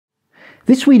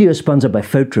This video is sponsored by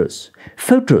Photos.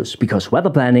 Photos because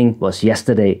weather planning was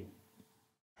yesterday.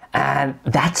 And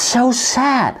that's so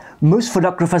sad. Most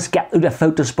photographers get to their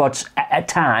photo spots at a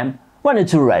time when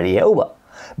it's already over.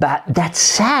 But that's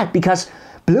sad because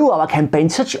blue hour can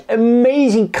paint such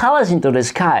amazing colors into the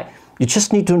sky. You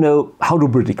just need to know how to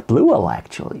predict blue hour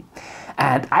actually.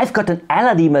 And I've got an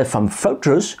alert email from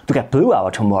Photos to get blue hour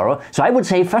tomorrow. So I would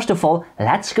say first of all,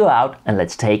 let's go out and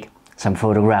let's take some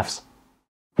photographs.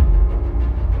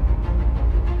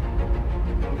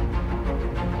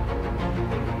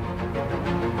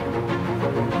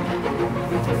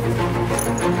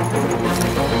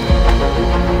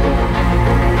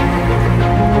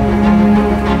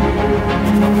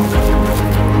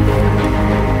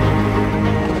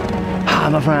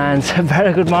 My friends, a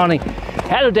very good morning.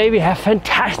 Today we have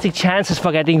fantastic chances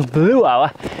for getting blue hour.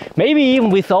 Maybe even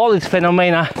with all its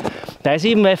phenomena, there's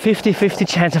even a 50-50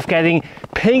 chance of getting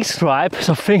pink stripe,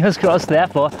 so fingers crossed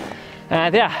therefore.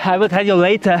 And yeah, I will tell you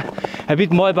later a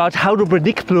bit more about how to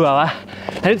predict blue hour.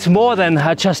 And it's more than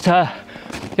just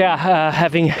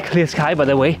having clear sky, by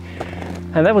the way.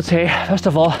 And I would say, first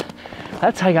of all,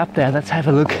 let's hike up there, let's have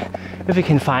a look if we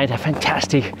can find a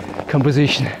fantastic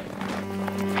composition.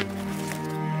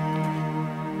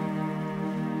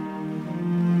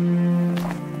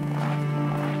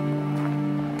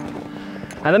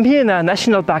 And I'm here in a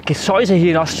national park, Gesäuse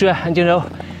here in Austria, and you know,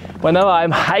 whenever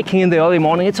I'm hiking in the early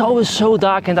morning, it's always so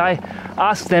dark, and I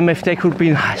ask them if they could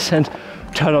be nice and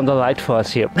turn on the light for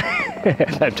us here.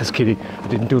 I'm just kidding, I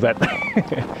didn't do that.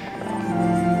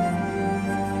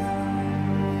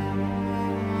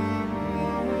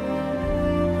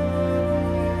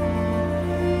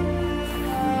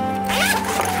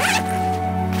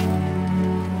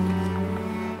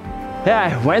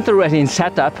 Yeah, I went already in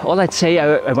setup. All I'd say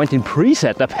I went in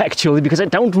pre-setup actually, because I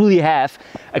don't really have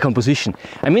a composition.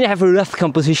 I mean, I have a rough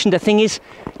composition. The thing is,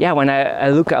 yeah, when I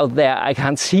look out there, I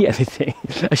can't see anything.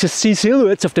 I just see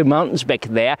silhouettes of the mountains back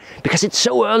there because it's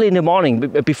so early in the morning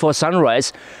before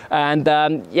sunrise. And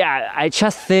yeah, I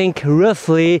just think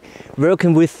roughly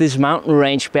working with this mountain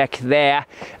range back there,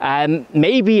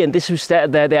 maybe, and this was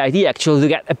the idea actually, to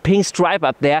get a pink stripe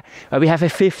up there, we have a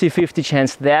 50-50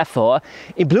 chance therefore.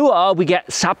 In blue hour, we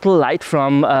get subtle light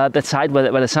from that side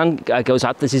where the sun goes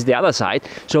up. This is the other side,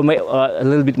 so a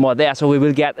little bit more there. So we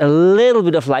will get a little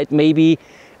bit of light, maybe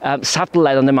subtle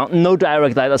light on the mountain, no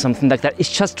direct light or something like that. It's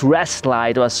just rest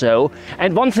light or so.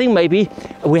 And one thing, maybe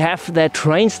we have the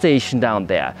train station down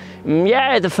there.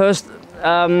 Yeah, the first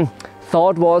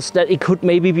thought was that it could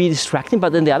maybe be distracting,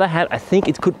 but on the other hand, I think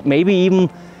it could maybe even,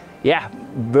 yeah,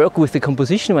 work with the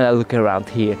composition when I look around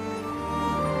here.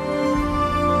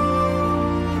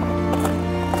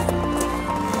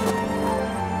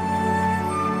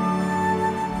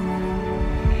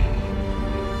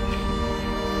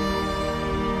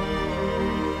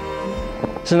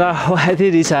 So now what I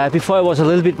did is, before I was a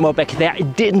little bit more back there,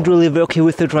 it didn't really work here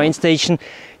with the train station.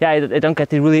 Yeah, I don't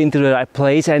get it really into the right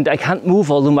place, and I can't move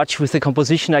all too much with the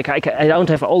composition. I don't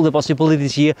have all the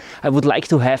possibilities here I would like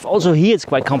to have. Also here it's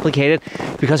quite complicated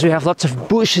because we have lots of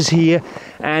bushes here,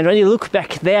 and when you look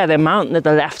back there, the mountain at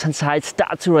the left hand side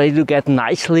starts already to get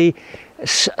nicely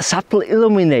subtle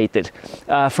illuminated.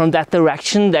 From that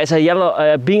direction there's a yellow,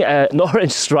 an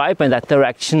orange stripe in that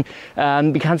direction.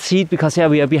 We can't see it because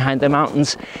we are behind the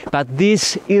mountains, but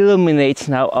this illuminates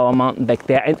now our mountain back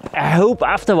there, and I hope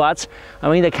afterwards, I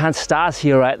mean, I can't start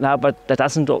here right now, but that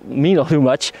doesn't mean all too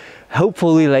much.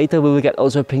 Hopefully later we will get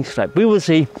also a pink stripe. We will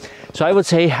see. So I would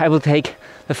say I will take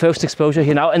the first exposure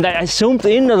here now, and I zoomed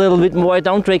in a little bit more. I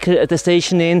don't take the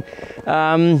station in.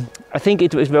 I think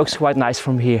it works quite nice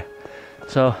from here.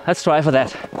 So let's try for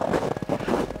that.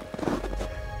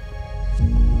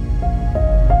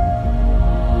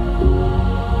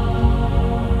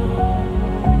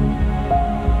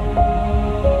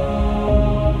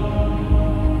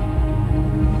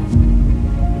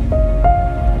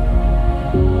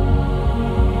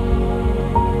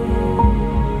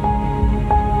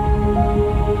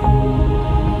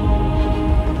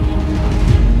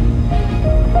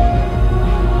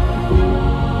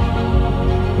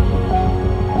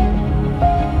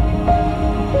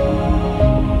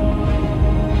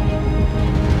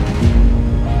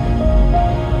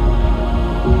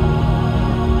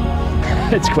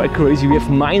 That's quite crazy. We have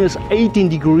minus 18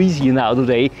 degrees here now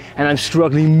today, and I'm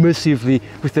struggling massively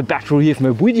with the battery of my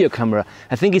video camera.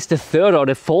 I think it's the third or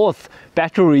the fourth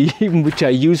battery even which I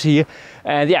use here.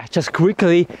 And yeah, just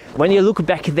quickly, when you look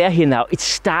back there here now, it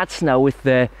starts now with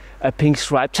the pink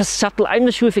stripe, just subtle. I'm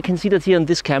not sure if you can see that here on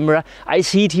this camera. I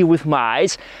see it here with my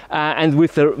eyes, and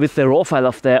with the raw file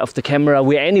of the camera,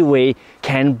 we anyway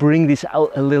can bring this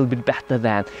out a little bit better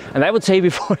than. And I would say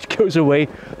before it goes away,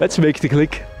 let's make the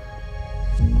click.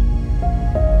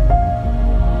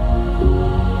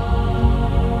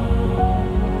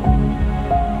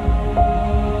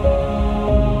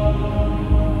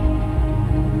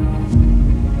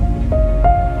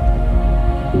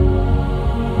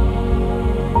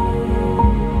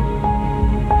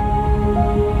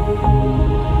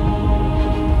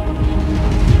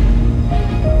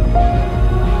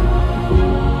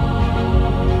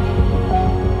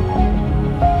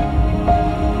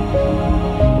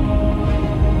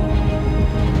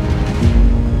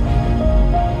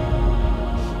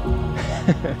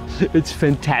 It's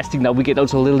fantastic. Now we get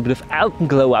also a little bit of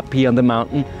alpenglow up here on the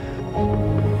mountain.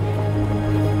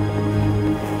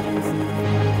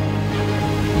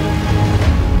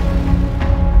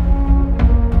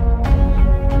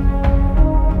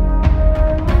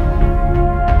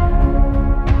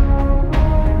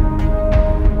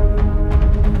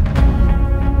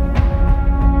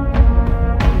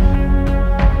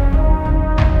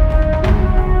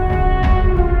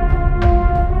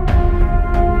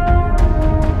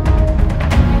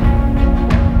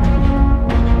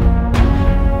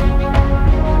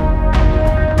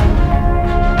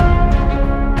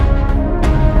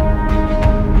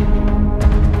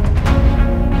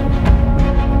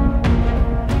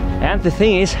 The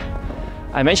thing is,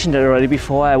 I mentioned it already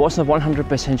before, I wasn't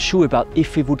 100% sure about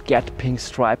if we would get pink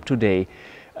stripe today.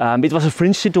 It was a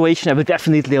fringe situation. I will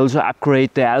definitely also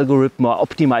upgrade the algorithm or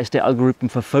optimize the algorithm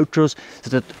for photos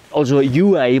so that also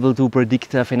you are able to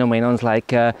predict phenomena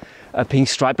like a pink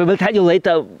stripe. I will tell you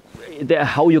later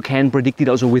how you can predict it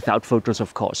also without photos,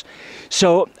 of course.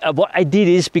 So what I did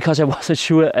is, because I wasn't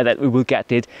sure that we will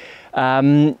get it,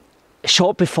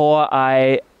 short before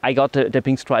I got the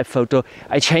pink stripe photo,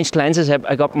 I changed lenses.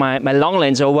 I got my long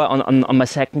lens over on my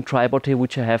second tripod here,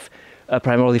 which I have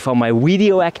primarily for my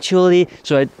video actually,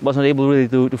 so I was not able really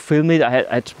to film it. I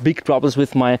had big troubles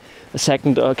with my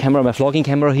second camera, my vlogging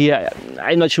camera here.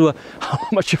 I'm not sure how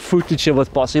much footage was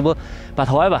possible, but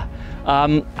however,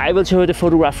 I will show you the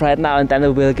photograph right now, and then I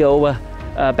will go over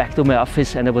back to my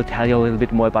office and I will tell you a little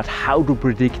bit more about how to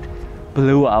predict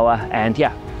blue hour and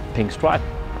yeah, pink stripe.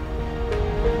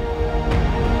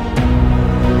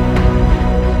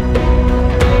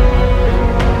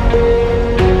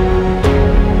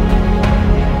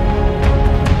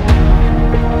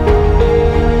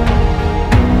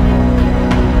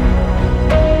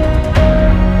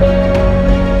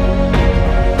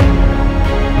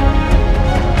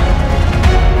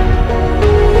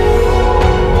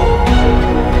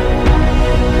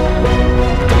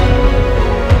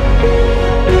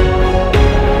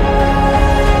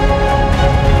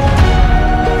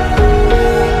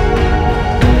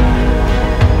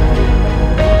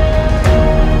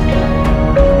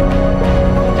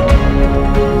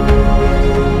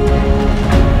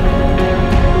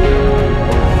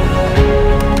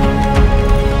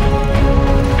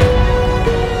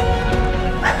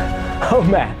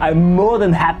 I'm more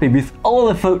than happy with all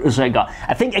the photos I got.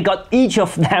 I think I got each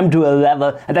of them to a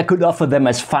level that I could offer them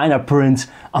as finer prints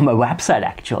on my website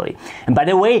actually. And by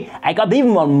the way, I got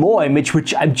even one more image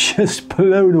which I'm just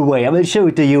blown away. I will show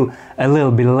it to you a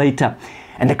little bit later.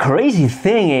 And the crazy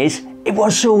thing is, it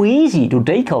was so easy to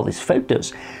take all these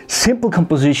photos. Simple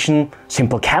composition,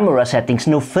 simple camera settings,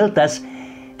 no filters.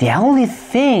 The only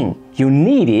thing you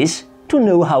need is to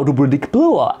know how to predict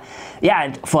blue hour. Yeah,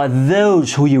 and for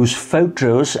those who use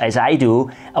photos, as I do,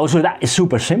 also that is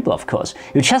super simple, of course.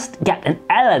 You just get an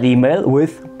alert email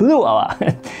with blue hour.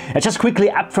 And just quickly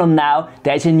up from now,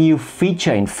 there's a new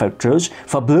feature in photos.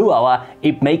 For blue hour,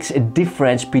 it makes a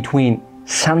difference between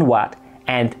sunward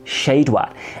and shadeward.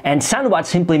 And sunward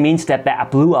simply means that there are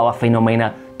blue hour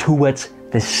phenomena towards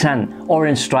the sun,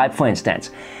 orange stripe for instance.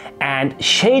 And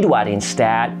shadeward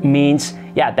instead means,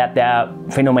 yeah, that there are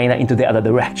phenomena into the other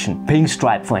direction. Pink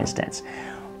stripe, for instance.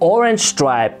 Orange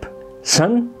stripe,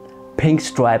 sun, pink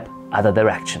stripe, other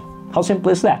direction. How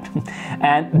simple is that?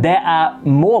 And there are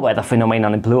more weather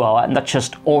phenomena in blue hour, not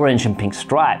just orange and pink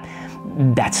stripe.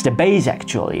 That's the base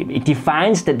actually. It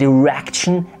defines the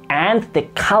direction and the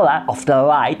color of the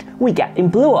light we get in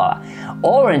blue hour.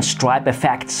 Orange stripe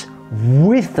affects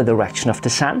with the direction of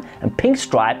the sun, and pink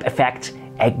stripe affects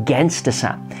against the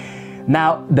sun.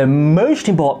 Now, the most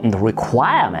important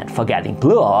requirement for getting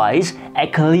blue hour is a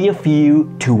clear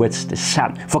view towards the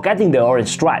sun, for getting the orange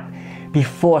stripe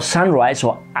before sunrise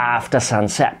or after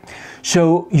sunset.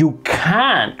 So you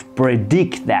can't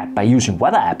predict that by using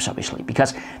weather apps, obviously,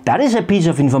 because that is a piece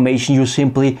of information you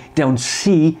simply don't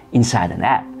see inside an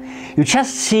app. You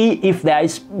just see if there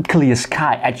is clear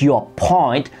sky at your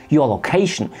point, your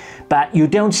location, but you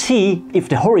don't see if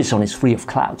the horizon is free of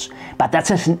clouds. But that's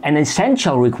an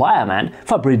essential requirement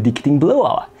for predicting blue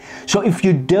hour. So if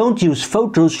you don't use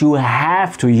photos, you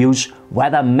have to use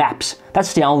weather maps.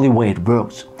 That's the only way it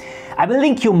works. I will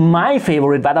link you my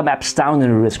favorite weather maps down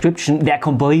in the description. They're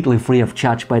completely free of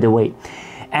charge, by the way.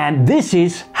 And this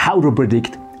is how to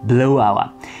predict blue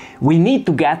hour. We need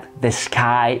to get the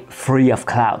sky free of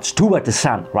clouds toward the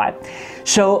sun, right?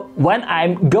 So when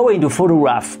I'm going to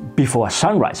photograph before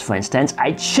sunrise, for instance,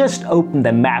 I just open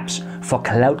the maps for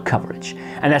cloud coverage.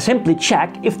 And I simply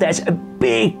check if there's a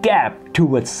big gap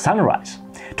towards sunrise,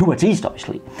 towards east,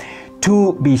 obviously.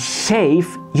 To be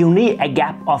safe, you need a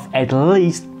gap of at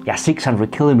least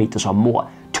 600 kilometers or more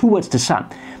towards the sun.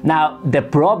 Now, the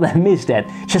problem is that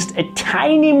just a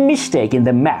tiny mistake in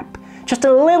the map, just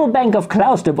a little bank of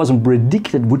clouds that wasn't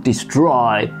predicted, would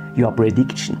destroy your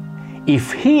prediction.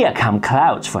 If here come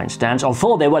clouds, for instance,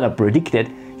 although they were not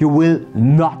predicted, you will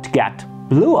not get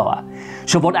blue hour.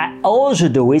 So what I also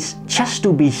do is, just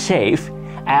to be safe,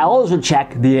 I also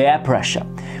check the air pressure.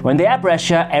 When the air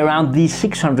pressure around these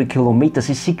 600 kilometers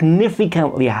is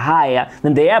significantly higher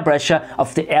than the air pressure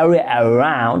of the area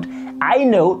around, I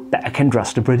know that I can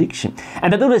trust the prediction.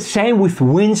 And I do the same with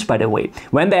winds, by the way.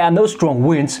 When there are no strong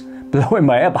winds blowing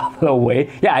my air bubble away,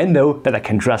 I know that I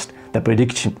can trust the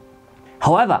prediction.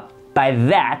 However, by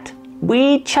that,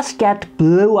 we just get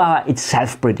blue hour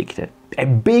itself predicted. A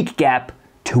big gap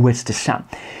towards the sun.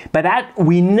 By that,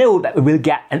 we know that we will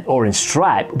get an orange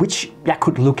stripe, which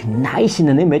could look nice in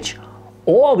an image,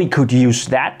 or we could use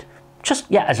that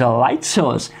just as a light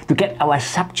source to get our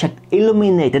subject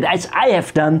illuminated, as I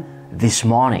have done this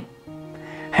morning.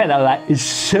 And the light is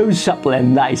so subtle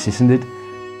and nice, isn't it?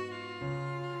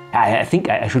 I think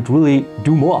I should really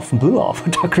do more of blue hour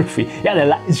photography. The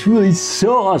light is really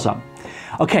so awesome.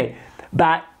 Okay,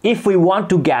 but if we want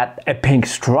to get a pink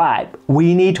stripe,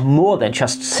 we need more than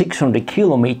just 600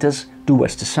 kilometers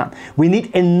towards the sun. We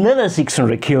need another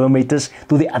 600 kilometers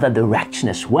to the other direction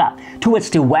as well, towards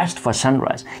the west for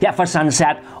sunrise. For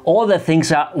sunset, all the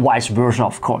things are vice versa,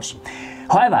 of course.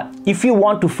 However, if you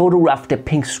want to photograph the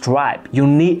pink stripe, you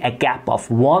need a gap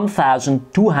of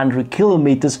 1,200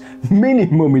 kilometers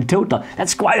minimum in total.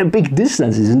 That's quite a big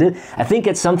distance, isn't it? I think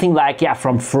it's something like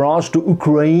from France to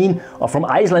Ukraine, or from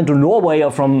Iceland to Norway,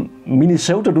 or from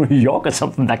Minnesota to New York, or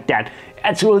something like that.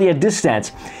 That's really a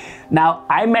distance. Now,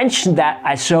 I mentioned that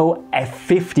I saw a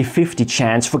 50-50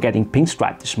 chance for getting pink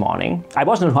stripe this morning. I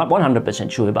wasn't 100%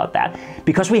 sure about that,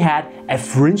 because we had a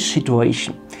fringe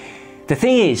situation. The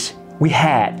thing is, we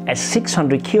had a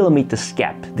 600 kilometers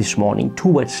gap this morning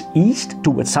towards east,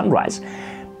 towards sunrise,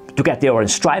 to get the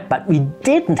orange stripe, but we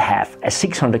didn't have a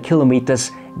 600 kilometers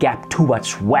gap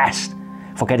towards west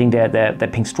for getting the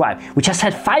pink stripe. We just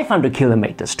had 500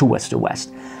 kilometers towards the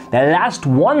west. The last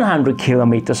 100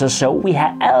 kilometers or so, we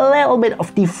had a little bit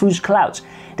of diffuse clouds.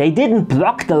 They didn't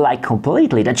block the light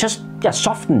completely, they just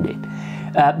softened it.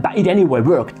 But it anyway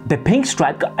worked. The pink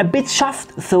stripe got a bit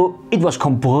soft, so it was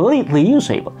completely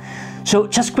usable. So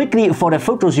just quickly, for the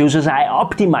photos users, I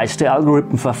optimized the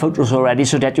algorithm for photos already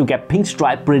so that you get pink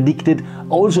stripe predicted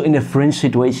also in a fringe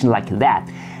situation like that.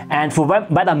 And for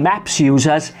weather maps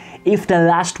users, if the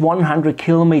last 100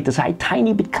 kilometers are a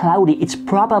tiny bit cloudy, it's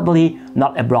probably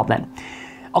not a problem.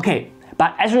 Okay,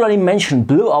 but as already mentioned,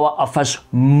 blue hour offers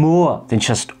more than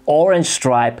just orange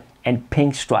stripe and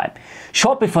pink stripe.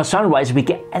 Short before sunrise, we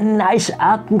get a nice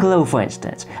alpenglow, for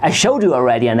instance. I showed you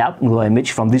already an alpenglow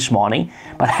image from this morning,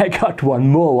 but I got one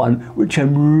more which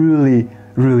I'm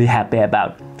really happy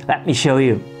about. Let me show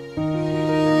you.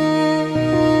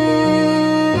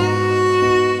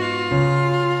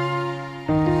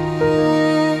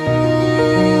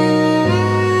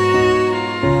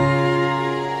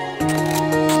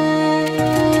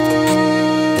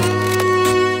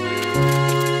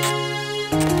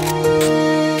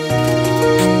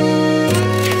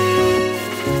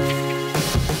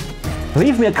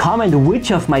 Leave me a comment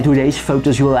which of my today's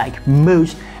photos you like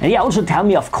most, and also tell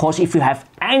me, of course, if you have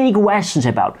any questions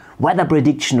about weather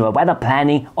prediction or weather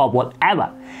planning or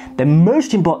whatever. The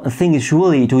most important thing is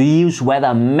really to use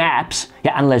weather maps,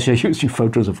 unless you're using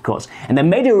photos, of course. And I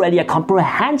made already a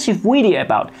comprehensive video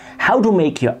about how to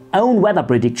make your own weather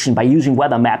prediction by using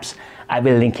weather maps. I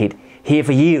will link it here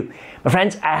for you. My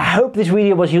friends, I hope this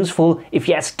video was useful. If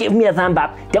yes, give me a thumb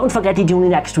up. Don't forget to tune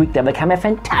in next week. There will come a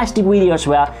fantastic video as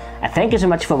well. And thank you so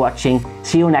much for watching.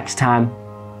 See you next time.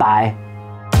 Bye.